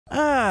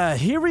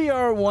Here we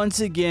are once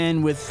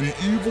again with the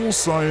evil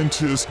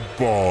scientist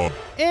Bob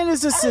and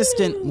his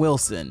assistant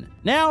Wilson.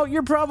 Now,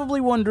 you're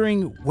probably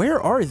wondering, where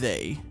are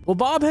they? Well,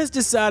 Bob has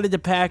decided to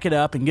pack it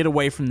up and get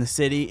away from the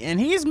city, and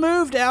he's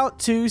moved out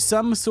to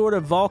some sort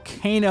of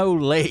volcano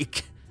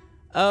lake.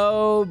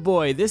 Oh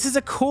boy, this is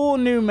a cool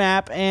new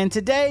map, and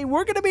today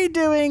we're gonna be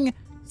doing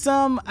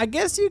some, I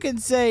guess you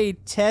could say,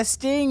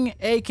 testing,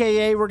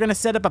 aka we're gonna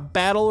set up a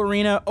battle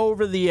arena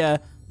over the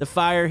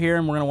fire here,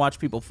 and we're gonna watch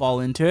people fall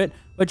into it.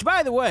 Which,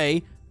 by the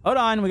way, hold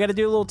on, we gotta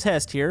do a little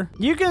test here.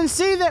 You can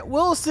see that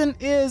Wilson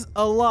is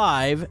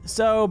alive,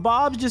 so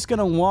Bob's just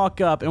gonna walk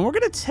up, and we're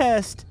gonna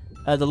test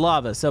the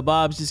lava. So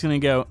Bob's just gonna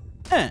go,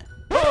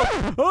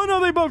 Oh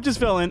no, they both just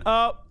fell in.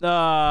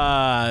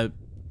 Yeah,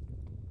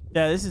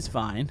 this is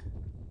fine.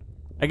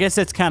 I guess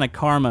that's kind of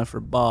karma for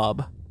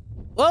Bob.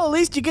 Well, at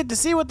least you get to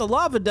see what the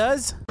lava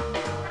does.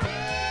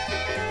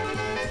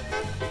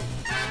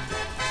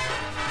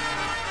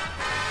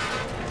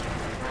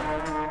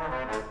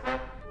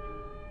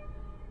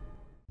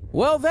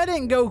 Well, that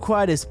didn't go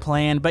quite as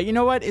planned, but you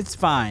know what? It's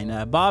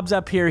fine. Bob's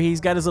up here. He's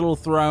got his little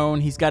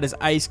throne. He's got his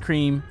ice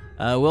cream.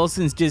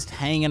 Wilson's just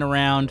hanging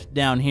around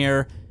down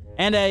here.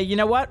 And you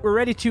know what? We're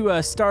ready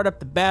to start up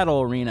the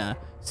battle arena.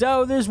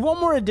 So there's one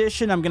more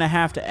addition I'm going to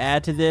have to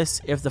add to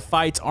this if the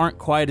fights aren't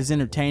quite as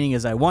entertaining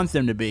as I want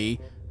them to be.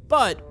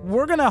 But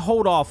we're going to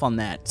hold off on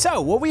that.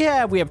 So what we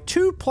have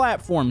two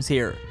platforms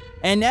here.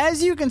 And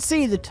as you can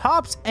see, the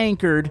top's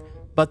anchored,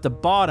 but the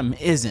bottom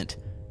isn't.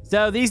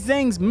 So these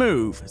things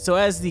move, so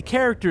as the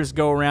characters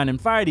go around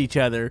and fight each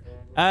other,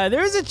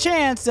 there's a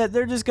chance that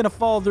they're just gonna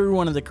fall through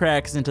one of the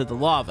cracks into the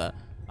lava.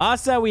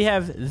 Also, we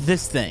have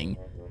this thing.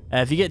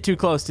 If you get too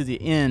close to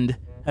the end,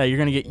 you're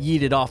gonna get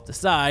yeeted off the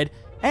side.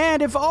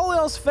 And if all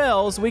else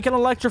fails, we can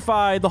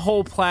electrify the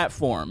whole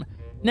platform.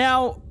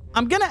 Now,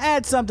 I'm gonna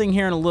add something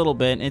here in a little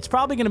bit, and it's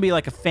probably gonna be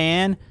like a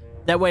fan.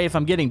 That way, if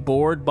I'm getting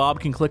bored, Bob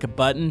can click a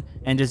button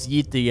and just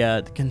yeet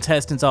the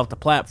contestants off the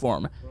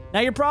platform. Now,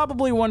 you're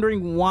probably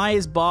wondering, why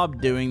is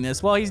Bob doing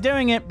this? Well, he's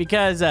doing it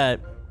because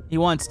he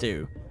wants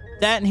to.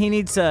 That, and he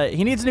needs a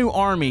new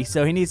army,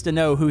 so he needs to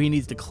know who he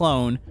needs to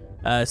clone.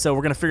 So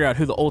we're going to figure out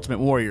who the Ultimate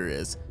Warrior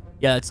is.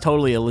 Yeah, it's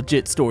totally a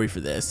legit story for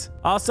this.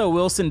 Also,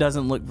 Wilson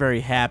doesn't look very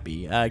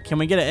happy. Can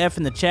we get an F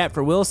in the chat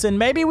for Wilson?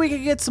 Maybe we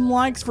could get some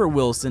likes for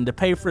Wilson to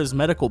pay for his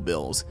medical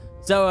bills.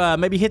 So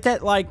maybe hit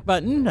that like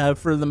button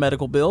for the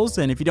medical bills,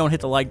 and if you don't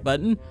hit the like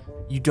button,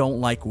 you don't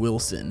like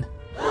Wilson.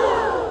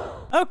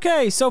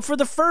 Okay, so for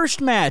the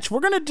first match,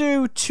 we're gonna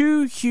do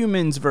two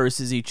humans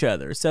versus each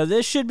other. So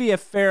this should be a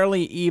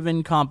fairly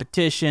even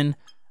competition.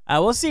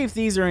 We'll see if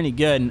these are any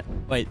good.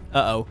 Wait,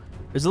 uh-oh.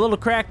 There's a little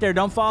crack there,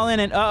 don't fall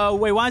in, and uh-oh,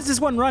 wait, why is this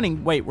one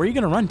running? Wait, where are you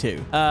gonna run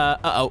to?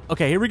 Uh-oh,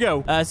 okay, here we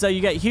go. So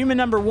you got human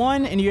number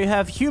 1 and you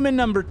have human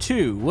number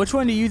 2. Which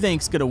one do you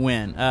think's gonna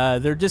win?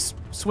 They're just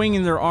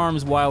swinging their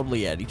arms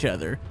wildly at each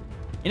other.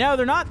 You know,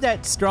 they're not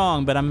that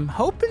strong, but I'm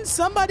hoping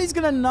somebody's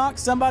gonna knock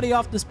somebody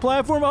off this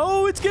platform.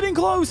 Oh, it's getting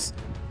close.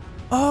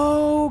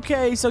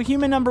 Okay, so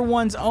human number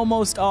 1's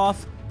almost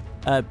off.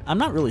 I'm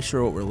not really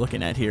sure what we're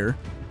looking at here.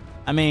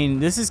 I mean,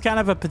 this is kind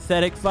of a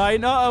pathetic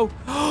fight. Uh-oh.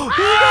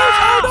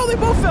 Oh, no, they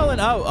both fell in.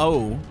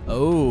 Oh,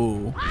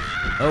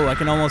 I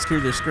can almost hear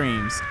their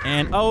screams.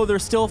 And, oh, they're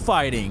still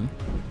fighting.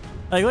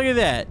 Like, look at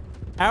that.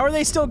 How are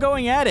they still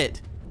going at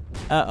it?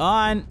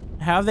 How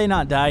have they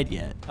not died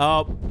yet?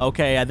 Oh,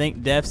 okay, I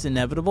think death's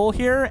inevitable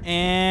here,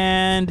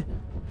 and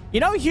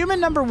you know, human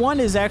number 1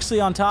 is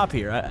actually on top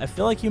here. I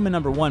feel like human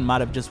number 1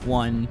 might have just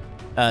won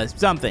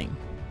something.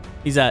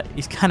 He's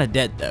kind of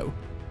dead though.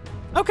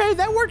 Okay,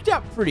 that worked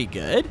out pretty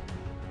good.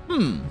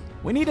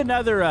 We need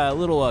another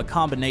little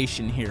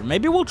combination here.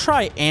 Maybe we'll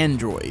try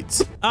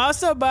androids.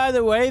 Also, by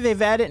the way,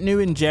 they've added new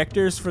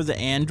injectors for the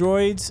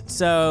androids,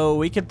 so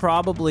we could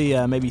probably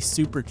maybe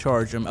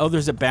supercharge them. Oh,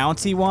 there's a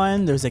bouncy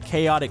one. There's a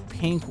chaotic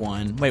pink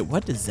one. Wait,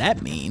 what does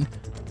that mean?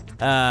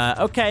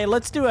 Okay,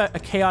 let's do a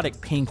chaotic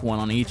pink one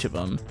on each of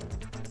them.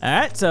 All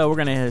right, so we're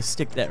gonna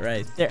stick that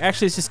right there.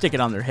 Actually, let's just stick it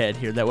on their head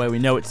here. That way we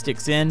know it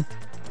sticks in.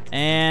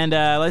 And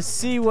let's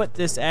see what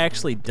this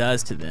actually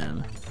does to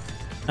them.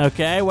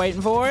 Okay,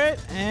 waiting for it,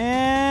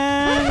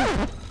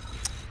 and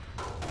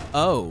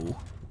oh,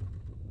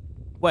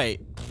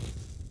 wait,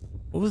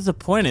 what was the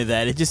point of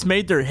that? It just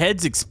made their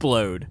heads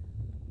explode.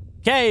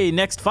 Okay,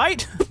 next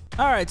fight.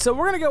 All right, so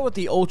we're gonna go with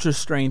the ultra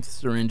strength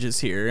syringes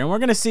here, and we're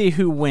gonna see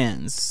who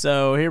wins.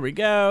 So here we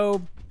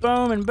go,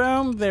 boom and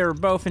boom. They're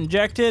both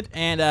injected,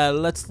 and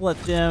let's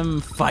let them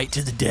fight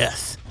to the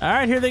death. All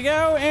right, here they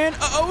go, and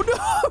oh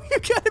no, you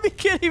gotta be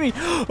kidding me.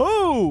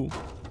 Oh,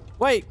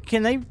 wait,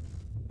 can they?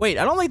 Wait,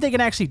 I don't think they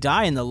can actually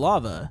die in the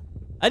lava.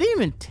 I didn't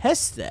even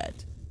test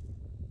that.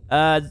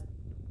 The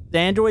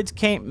androids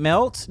can't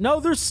melt? No,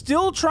 they're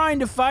still trying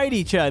to fight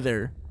each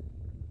other.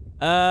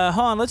 Hold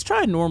on, let's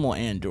try a normal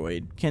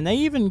android. Can they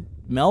even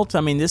melt? I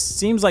mean, this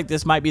seems like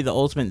this might be the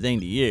ultimate thing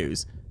to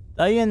use.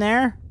 Are you in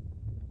there?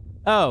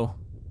 Oh,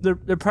 they're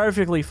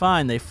perfectly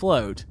fine. They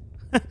float.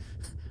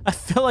 I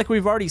feel like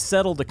we've already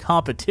settled the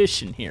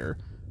competition here.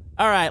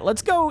 All right,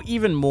 let's go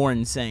even more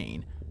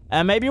insane.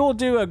 Maybe we'll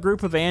do a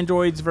group of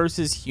androids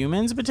versus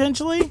humans,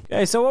 potentially.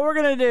 Okay, so what we're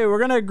gonna do, we're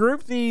gonna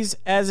group these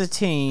as a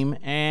team,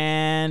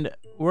 and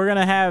we're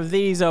gonna have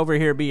these over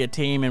here be a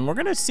team, and we're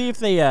gonna see if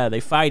they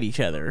fight each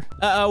other.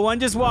 One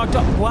just walked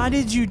off. Why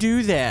did you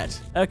do that?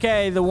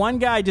 Okay, the one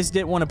guy just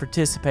didn't want to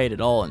participate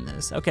at all in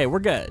this. Okay, we're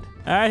good.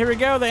 All right, here we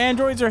go. The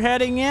androids are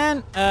heading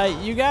in.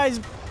 You guys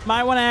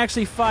might want to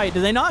actually fight.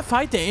 Do they not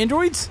fight the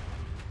androids?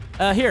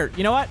 Here,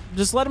 you know what?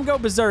 Just let them go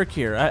berserk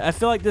here. I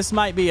feel like this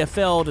might be a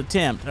failed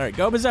attempt. All right,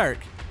 go berserk.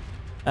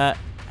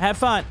 Have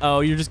fun.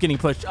 Oh, you're just getting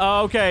pushed.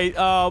 Oh, okay.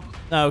 Oh,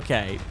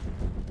 okay.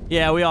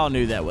 Yeah, we all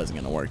knew that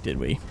wasn't gonna work, did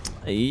we?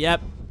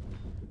 Yep.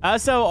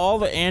 So all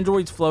the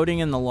androids floating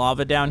in the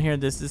lava down here,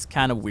 this is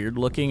kind of weird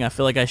looking. I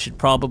feel like I should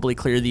probably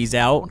clear these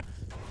out.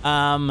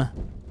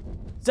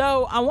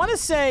 So I want to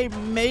say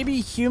maybe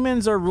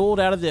humans are ruled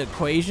out of the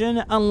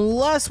equation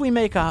unless we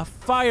make a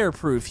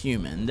fireproof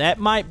human. That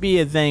might be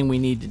a thing we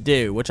need to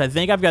do, which I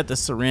think I've got the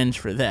syringe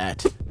for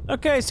that.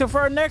 Okay, so for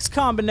our next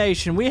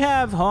combination, we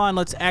have, hold on,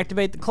 let's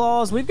activate the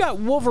claws. We've got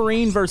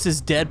Wolverine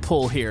versus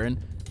Deadpool here. And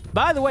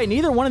by the way,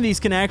 neither one of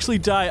these can actually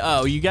die.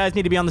 Oh, you guys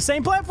need to be on the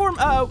same platform?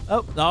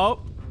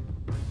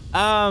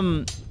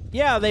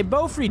 Yeah, they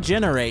both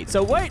regenerate.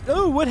 So wait,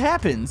 oh, what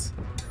happens?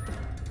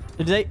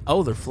 Did they,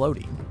 oh, they're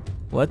floating.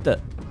 What the,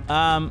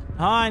 hold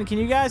on, can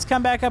you guys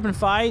come back up and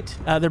fight?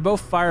 They're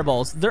both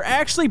fireballs. They're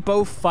actually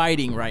both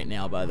fighting right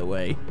now, by the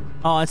way.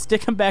 Oh, and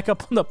stick them back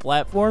up on the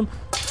platform.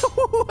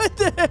 What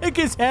the heck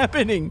is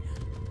happening?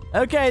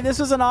 Okay, this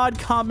was an odd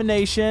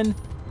combination.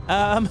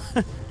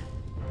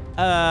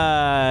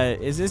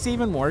 Is this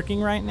even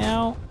working right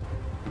now?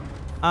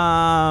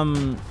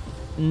 No,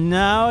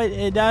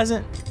 it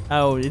doesn't.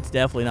 Oh, it's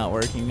definitely not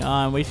working.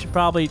 We should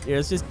probably,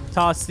 let's just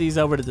toss these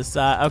over to the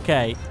side.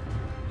 Okay.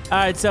 All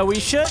right, so we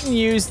shouldn't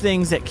use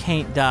things that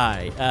can't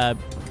die.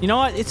 You know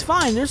what? It's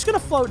fine. They're just gonna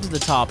float to the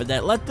top of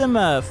that. Let them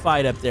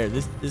fight up there.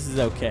 This is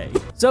okay.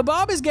 So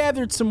Bob has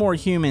gathered some more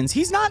humans.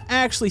 He's not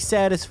actually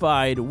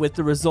satisfied with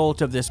the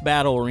result of this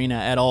battle arena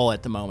at all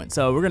at the moment.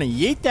 So we're gonna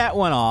yeet that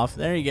one off.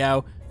 There you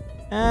go.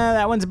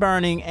 That one's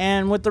burning.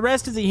 And with the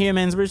rest of the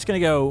humans, we're just gonna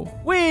go,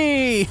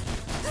 whee!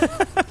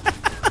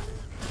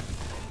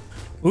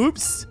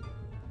 Oops.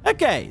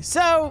 Okay,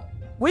 so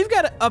we've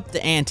got to up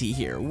the ante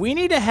here. We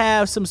need to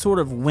have some sort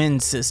of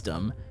wind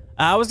system.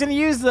 I was gonna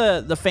use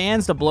the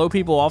fans to blow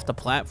people off the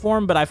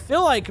platform, but I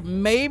feel like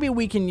maybe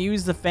we can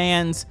use the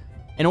fans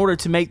in order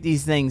to make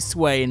these things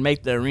sway and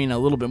make the arena a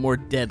little bit more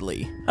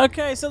deadly.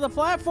 Okay, so the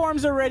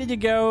platforms are ready to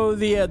go.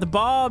 The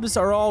bobs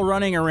are all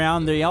running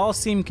around. They all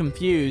seem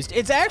confused.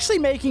 It's actually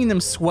making them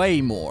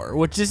sway more,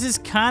 which is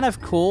kind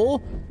of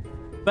cool,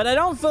 but I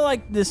don't feel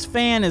like this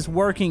fan is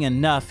working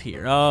enough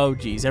here. Oh,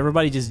 geez,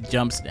 everybody just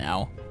jumps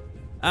now.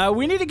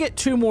 We need to get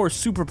 2 more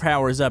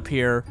superpowers up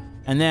here,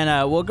 and then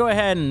we'll go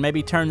ahead and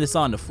maybe turn this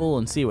on to full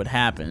and see what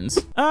happens.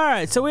 All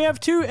right, so we have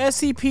 2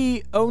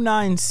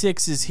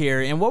 SCP-096s here,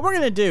 and what we're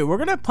gonna do, we're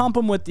gonna pump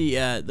them with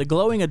the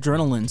glowing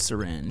adrenaline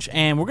syringe,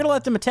 and we're gonna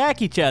let them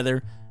attack each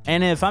other,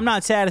 and if I'm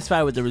not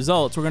satisfied with the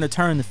results, we're gonna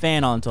turn the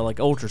fan on to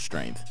like ultra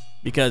strength,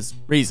 because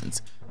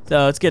reasons.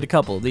 So let's get a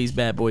couple of these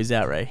bad boys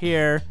out right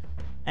here,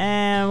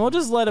 and we'll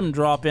just let them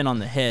drop in on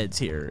the heads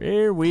here.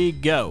 Here we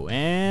go,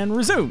 and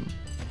resume.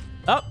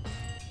 Oh.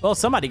 Well,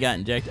 somebody got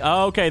injected.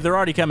 Oh, okay, they're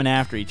already coming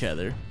after each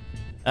other.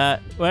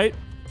 Wait,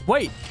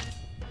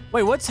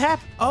 what's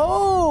happening?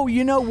 Oh,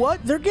 you know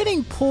what? They're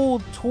getting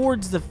pulled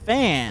towards the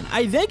fan.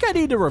 I think I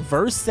need to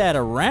reverse that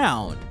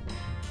around.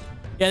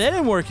 Yeah, that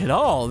didn't work at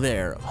all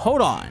there.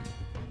 Hold on.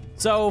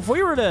 So if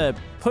we were to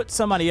put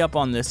somebody up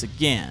on this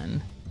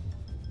again,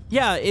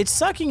 yeah, it's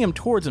sucking him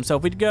towards him. So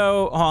if we'd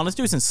go, hold on, let's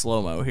do this in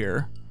slow-mo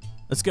here.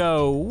 Let's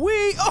go,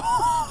 wee,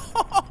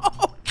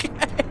 oh,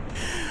 okay.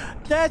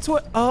 That's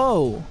what,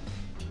 oh.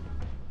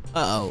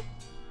 Uh-oh.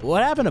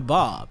 What happened to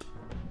Bob?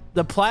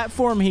 The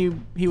platform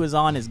he was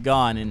on is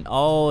gone, and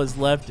all is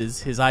left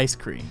is his ice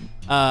cream.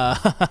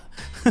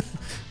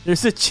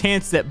 There's a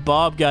chance that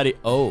Bob got it.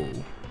 Oh.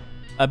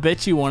 I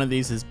bet you one of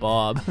these is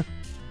Bob.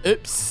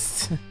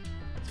 Oops. It's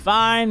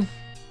fine.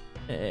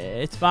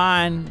 It's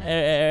fine.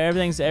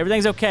 Everything's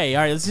okay.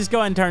 All right, let's just go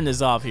ahead and turn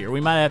this off here.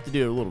 We might have to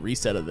do a little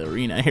reset of the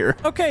arena here.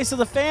 Okay, so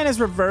the fan is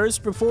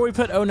reversed. Before we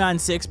put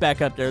 096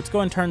 back up there, let's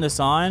go and turn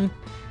this on.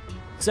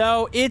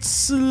 So it's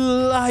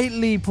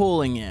slightly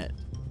pulling it.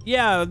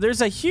 Yeah,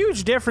 there's a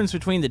huge difference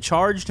between the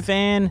charged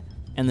fan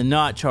and the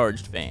not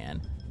charged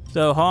fan.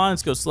 So hold on,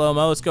 let's go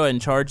slow-mo. Let's go ahead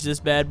and charge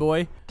this bad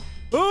boy.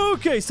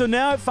 Okay, so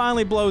now it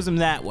finally blows him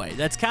that way.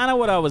 That's kind of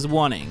what I was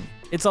wanting.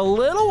 It's a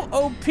little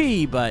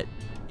OP, but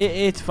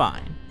it's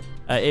fine.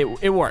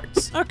 It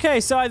works.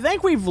 Okay, so I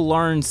think we've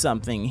learned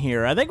something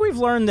here. I think we've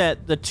learned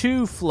that the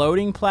 2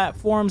 floating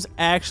platforms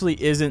actually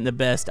isn't the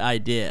best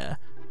idea.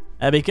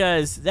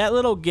 Because that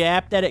little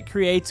gap that it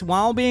creates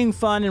while being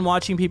fun and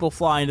watching people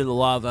fly into the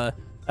lava,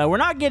 we're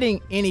not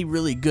getting any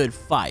really good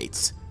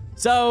fights.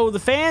 So the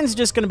fan's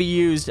just going to be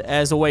used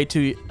as a way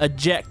to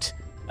eject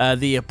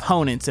the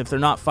opponents if they're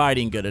not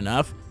fighting good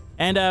enough.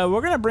 And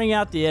we're going to bring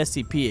out the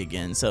SCP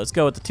again. So let's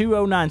go with the 2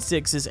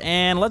 096s,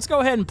 and let's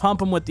go ahead and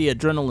pump them with the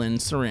adrenaline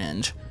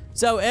syringe.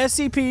 So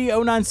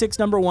SCP-096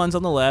 number 1's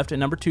on the left and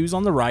number 2's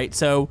on the right.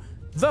 So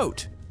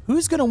vote.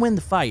 Who's gonna win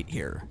the fight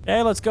here?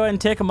 Okay, let's go ahead and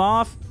tick them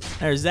off.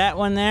 There's that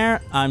one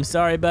there. I'm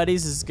sorry,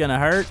 buddies. This is gonna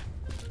hurt.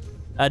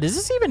 Does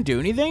this even do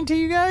anything to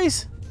you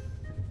guys?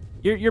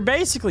 You're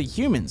basically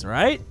humans,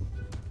 right?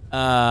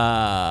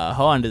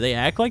 Hold on. Do they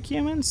act like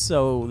humans?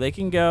 So they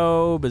can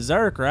go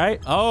berserk, right?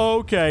 Oh,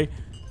 okay.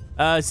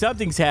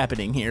 Something's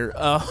happening here.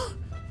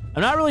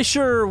 I'm not really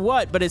sure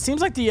what, but it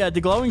seems like the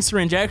glowing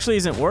syringe actually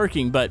isn't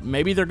working, but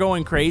maybe they're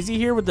going crazy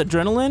here with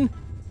adrenaline.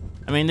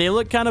 I mean, they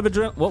look kind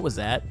of what was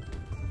that?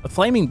 A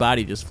flaming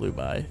body just flew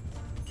by.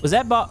 Was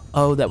that Bob?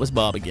 Oh, that was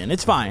Bob again.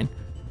 It's fine.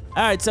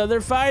 All right, so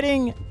they're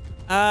fighting.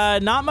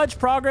 Not much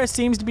progress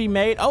seems to be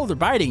made. Oh, they're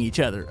biting each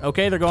other.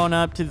 Okay, they're going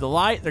up to the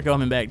light. They're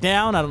going back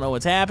down. I don't know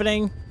what's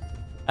happening.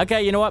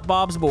 Okay, you know what?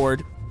 Bob's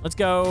bored. Let's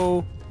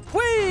go.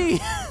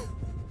 Whee!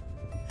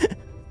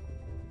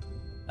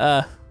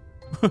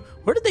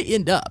 Where did they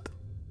end up?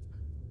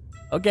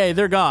 Okay,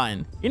 they're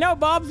gone. You know,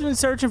 Bob's been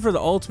searching for the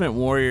ultimate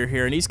warrior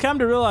here, and he's come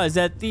to realize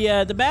that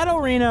the battle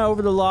arena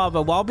over the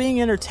lava, while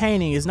being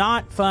entertaining, is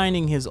not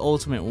finding his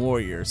ultimate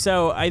warrior.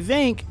 So I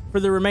think for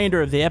the remainder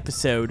of the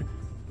episode,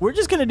 we're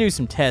just gonna do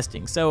some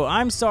testing. So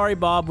I'm sorry,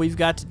 Bob, we've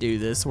got to do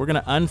this. We're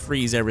gonna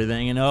unfreeze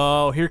everything, and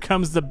oh, here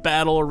comes the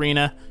battle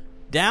arena.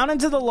 Down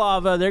into the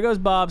lava. There goes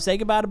Bob. Say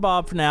goodbye to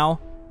Bob for now.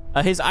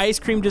 His ice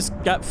cream just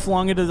got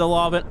flung into the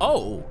lava.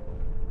 Oh,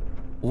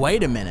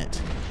 wait a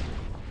minute.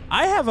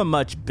 I have a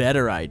much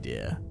better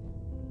idea.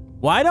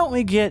 Why don't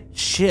we get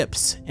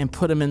ships and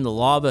put them in the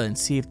lava and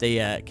see if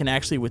they can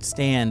actually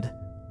withstand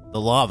the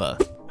lava?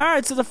 All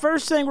right, so the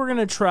first thing we're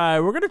gonna try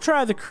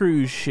the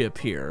cruise ship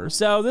here.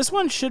 So this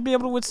one should be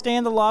able to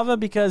withstand the lava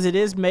because it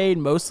is made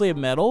mostly of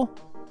metal.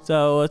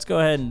 So let's go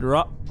ahead and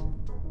drop.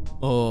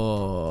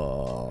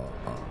 Oh.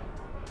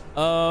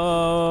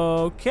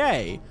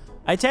 Okay.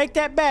 I take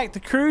that back. The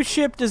cruise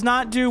ship does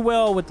not do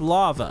well with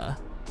lava.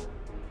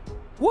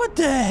 What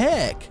the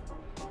heck?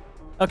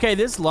 Okay,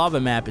 this lava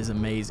map is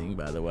amazing,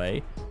 by the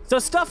way. So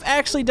stuff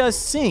actually does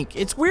sink.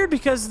 It's weird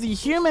because the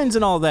humans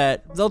and all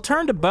that, they'll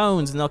turn to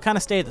bones and they'll kind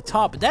of stay at the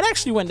top, but that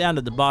actually went down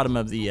to the bottom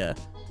of the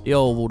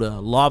old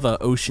lava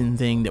ocean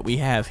thing that we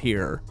have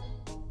here.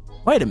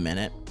 Wait a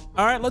minute.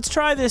 All right, let's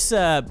try this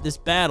this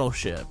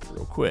battleship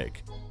real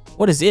quick.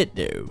 What does it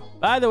do?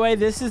 By the way,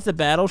 this is the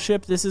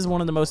battleship. This is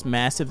one of the most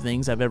massive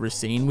things I've ever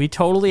seen. We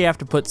totally have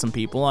to put some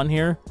people on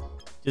here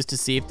just to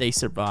see if they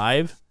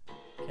survive.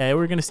 Okay,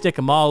 we're gonna stick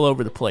them all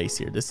over the place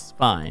here. This is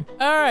fine.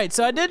 All right,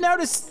 so I did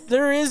notice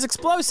there is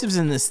explosives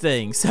in this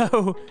thing.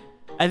 So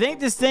I think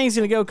this thing's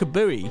gonna go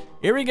kabooey.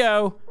 Here we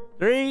go.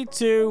 3,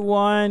 2,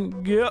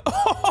 1, go.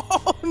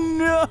 Oh,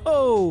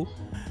 no.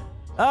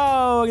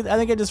 Oh, I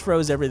think I just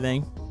froze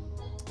everything.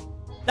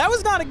 That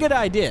was not a good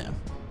idea.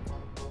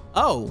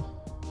 Oh,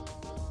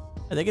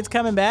 I think it's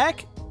coming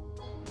back.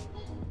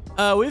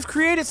 We've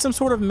created some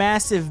sort of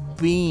massive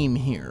beam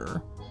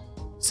here.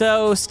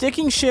 So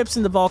sticking ships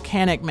in the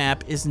volcanic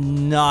map is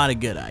not a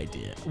good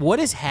idea.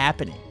 What is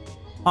happening?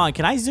 Hold on,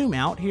 can I zoom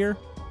out here?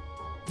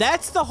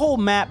 That's the whole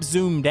map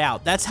zoomed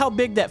out. That's how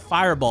big that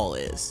fireball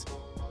is.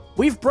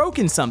 We've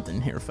broken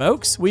something here,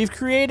 folks. We've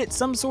created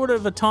some sort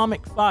of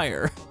atomic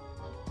fire.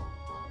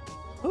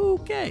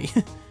 Okay.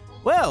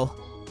 Well,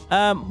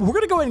 we're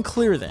gonna go ahead and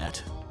clear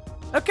that.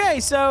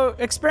 Okay, so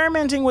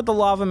experimenting with the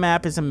lava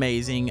map is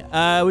amazing.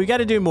 We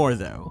gotta do more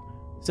though.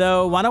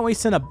 So why don't we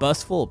send a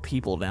bus full of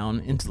people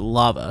down into the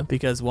lava?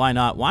 Because why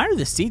not? Why are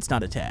the seats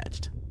not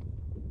attached?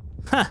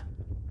 Huh, I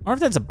wonder if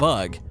that's a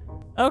bug.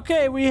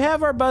 Okay, we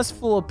have our bus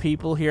full of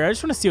people here. I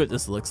just want to see what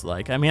this looks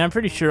like. I mean, I'm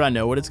pretty sure I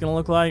know what it's gonna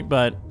look like,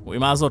 but we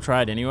might as well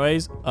try it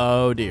anyways.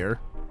 Oh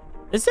dear.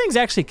 This thing's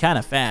actually kind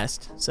of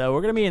fast. So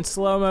we're gonna be in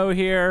slow-mo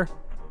here.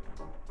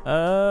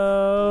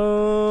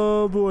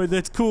 Oh boy,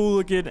 that's cool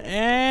looking.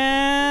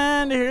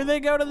 And here they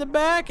go to the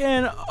back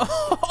and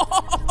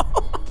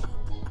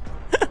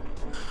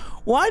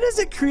why does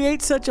it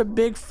create such a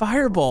big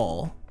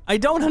fireball? I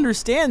don't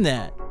understand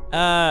that.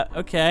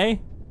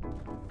 Okay.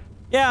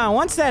 Yeah,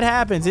 once that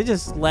happens, it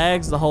just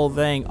lags the whole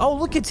thing. Oh,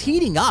 look, it's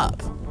heating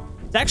up.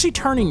 It's actually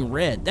turning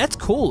red. That's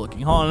cool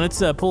looking. Hold on,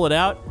 let's pull it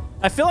out.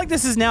 I feel like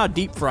this is now a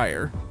deep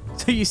fryer.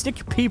 So you stick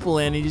your people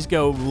in and you just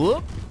go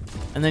whoop,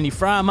 and then you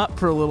fry them up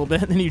for a little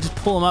bit, and then you just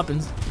pull them up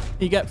and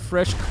you got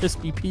fresh,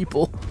 crispy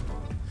people.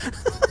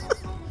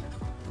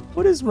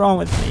 What is wrong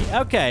with me?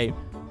 Okay.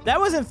 That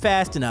wasn't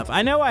fast enough.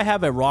 I know I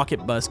have a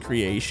rocket bus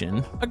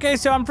creation. Okay,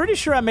 so I'm pretty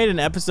sure I made an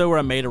episode where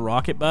I made a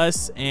rocket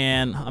bus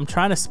and I'm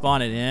trying to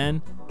spawn it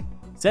in.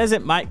 It says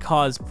it might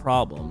cause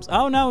problems.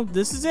 Oh no,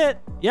 this is it.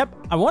 Yep,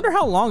 I wonder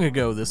how long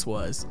ago this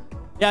was.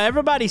 Yeah,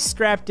 everybody's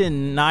strapped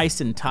in nice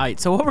and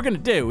tight. So what we're gonna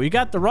do, we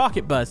got the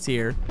rocket bus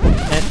here.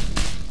 And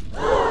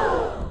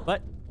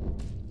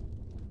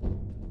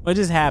what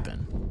just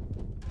happened?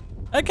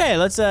 Okay,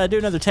 let's do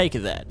another take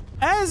of that.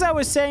 As I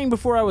was saying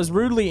before I was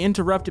rudely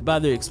interrupted by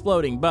the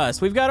exploding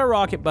bus, we've got a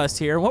rocket bus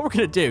here. What we're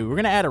gonna do, we're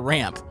gonna add a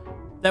ramp.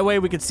 That way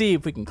we can see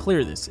if we can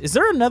clear this. Is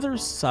there another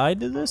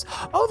side to this?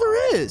 Oh,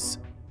 there is.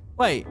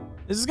 Wait,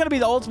 this is gonna be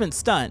the ultimate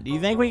stunt. Do you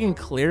think we can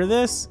clear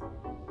this?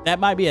 That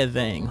might be a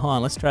thing. Hold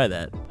on, let's try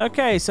that.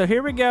 Okay, so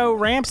here we go.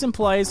 Ramps in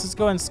place. Let's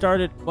go ahead and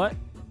start it. What?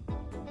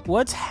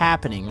 What's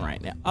happening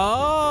right now?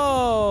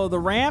 Oh, the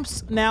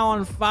ramp's now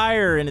on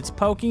fire and it's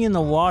poking in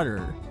the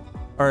water.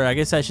 Or I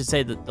guess I should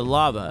say the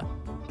lava.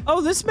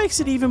 Oh, this makes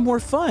it even more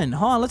fun.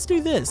 Hold on, let's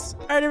do this.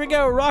 All right, here we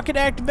go. Rocket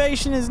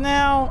activation is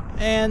now,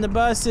 and the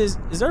bus is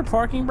there a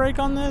parking brake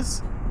on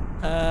this?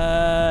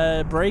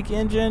 Brake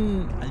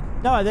engine?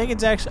 No, I think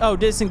it's actually, oh,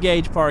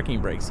 disengage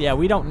parking brakes. Yeah,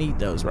 we don't need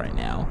those right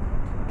now.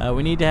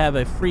 We need to have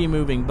a free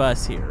moving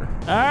bus here.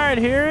 All right,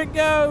 here it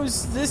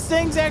goes. This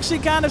thing's actually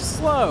kind of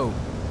slow.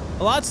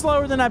 A lot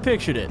slower than I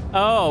pictured it.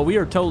 Oh, we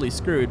are totally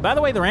screwed. By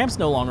the way, the ramp's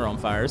no longer on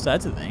fire, so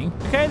that's a thing.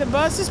 Okay, the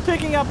bus is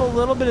picking up a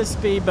little bit of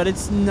speed, but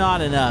it's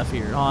not enough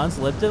here. Hold on, let's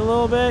lift it a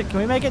little bit. Can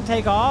we make it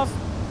take off?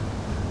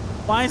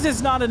 Why is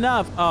this not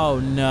enough? Oh,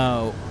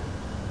 no.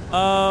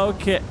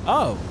 Okay.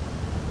 Oh,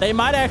 they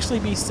might actually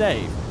be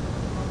safe.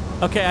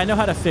 Okay, I know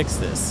how to fix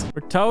this.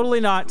 We're totally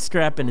not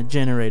strapping a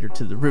generator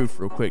to the roof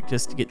real quick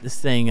just to get this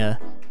thing,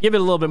 give it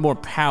a little bit more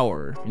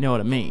power, if you know what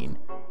I mean.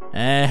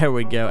 There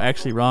we go.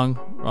 Actually,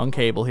 wrong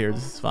cable here.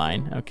 This is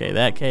fine. Okay,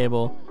 that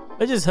cable.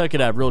 Let's just hook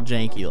it up real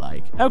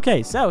janky-like.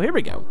 Okay, so here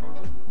we go.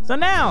 So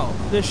now,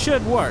 this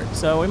should work.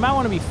 So we might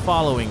want to be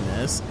following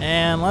this.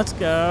 And let's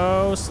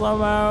go.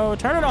 Slow-mo.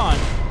 Turn it on.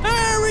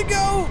 There we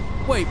go.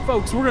 Wait,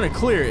 folks, we're going to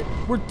clear it.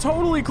 We're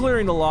totally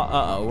clearing the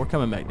Uh-oh, we're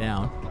coming back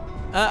down.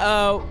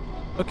 Uh-oh.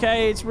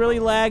 Okay, it's really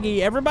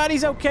laggy.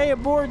 Everybody's okay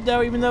aboard,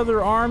 though, even though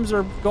their arms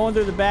are going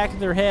through the back of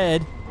their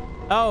head.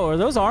 Oh, are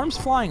those arms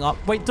flying off?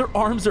 Wait, their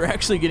arms are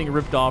actually getting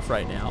ripped off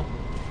right now.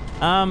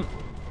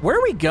 Where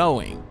are we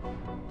going?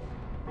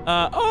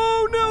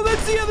 Oh no,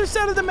 that's the other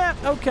side of the map.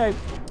 Okay,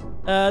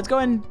 let's go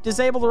ahead and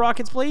disable the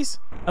rockets, please.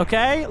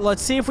 Okay,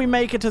 let's see if we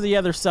make it to the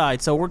other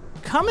side. So we're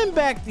coming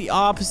back the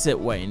opposite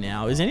way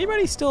now. Is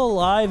anybody still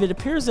alive? It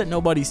appears that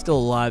nobody's still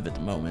alive at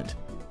the moment.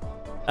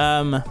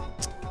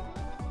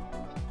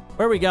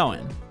 Where are we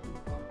going?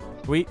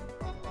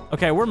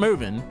 Okay, we're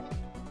moving.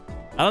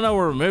 I don't know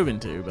where we're moving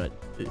to, but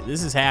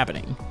this is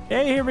happening.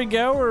 Okay, here we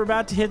go. We're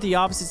about to hit the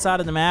opposite side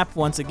of the map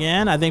once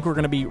again. I think we're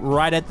going to be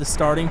right at the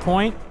starting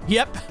point.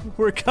 Yep,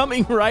 we're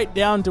coming right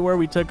down to where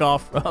we took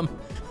off from.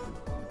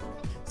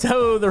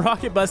 So the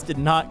rocket bus did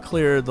not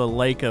clear the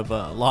lake of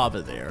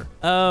lava there.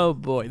 Oh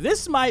boy,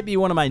 this might be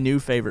one of my new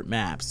favorite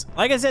maps.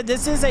 Like I said,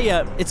 this is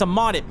it's a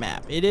modded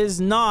map. It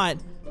is not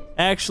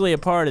actually a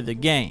part of the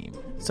game.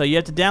 So you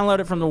have to download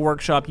it from the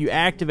workshop, you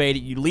activate it,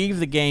 you leave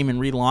the game and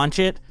relaunch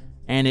it,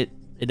 and it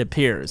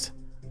appears.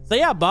 So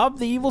yeah, Bob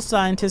the Evil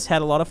Scientist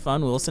had a lot of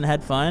fun. Wilson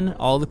had fun.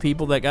 All the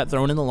people that got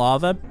thrown in the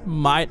lava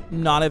might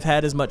not have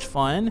had as much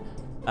fun.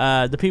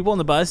 The people on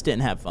the bus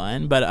didn't have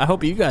fun, but I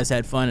hope you guys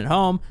had fun at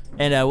home,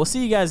 and we'll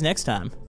see you guys next time.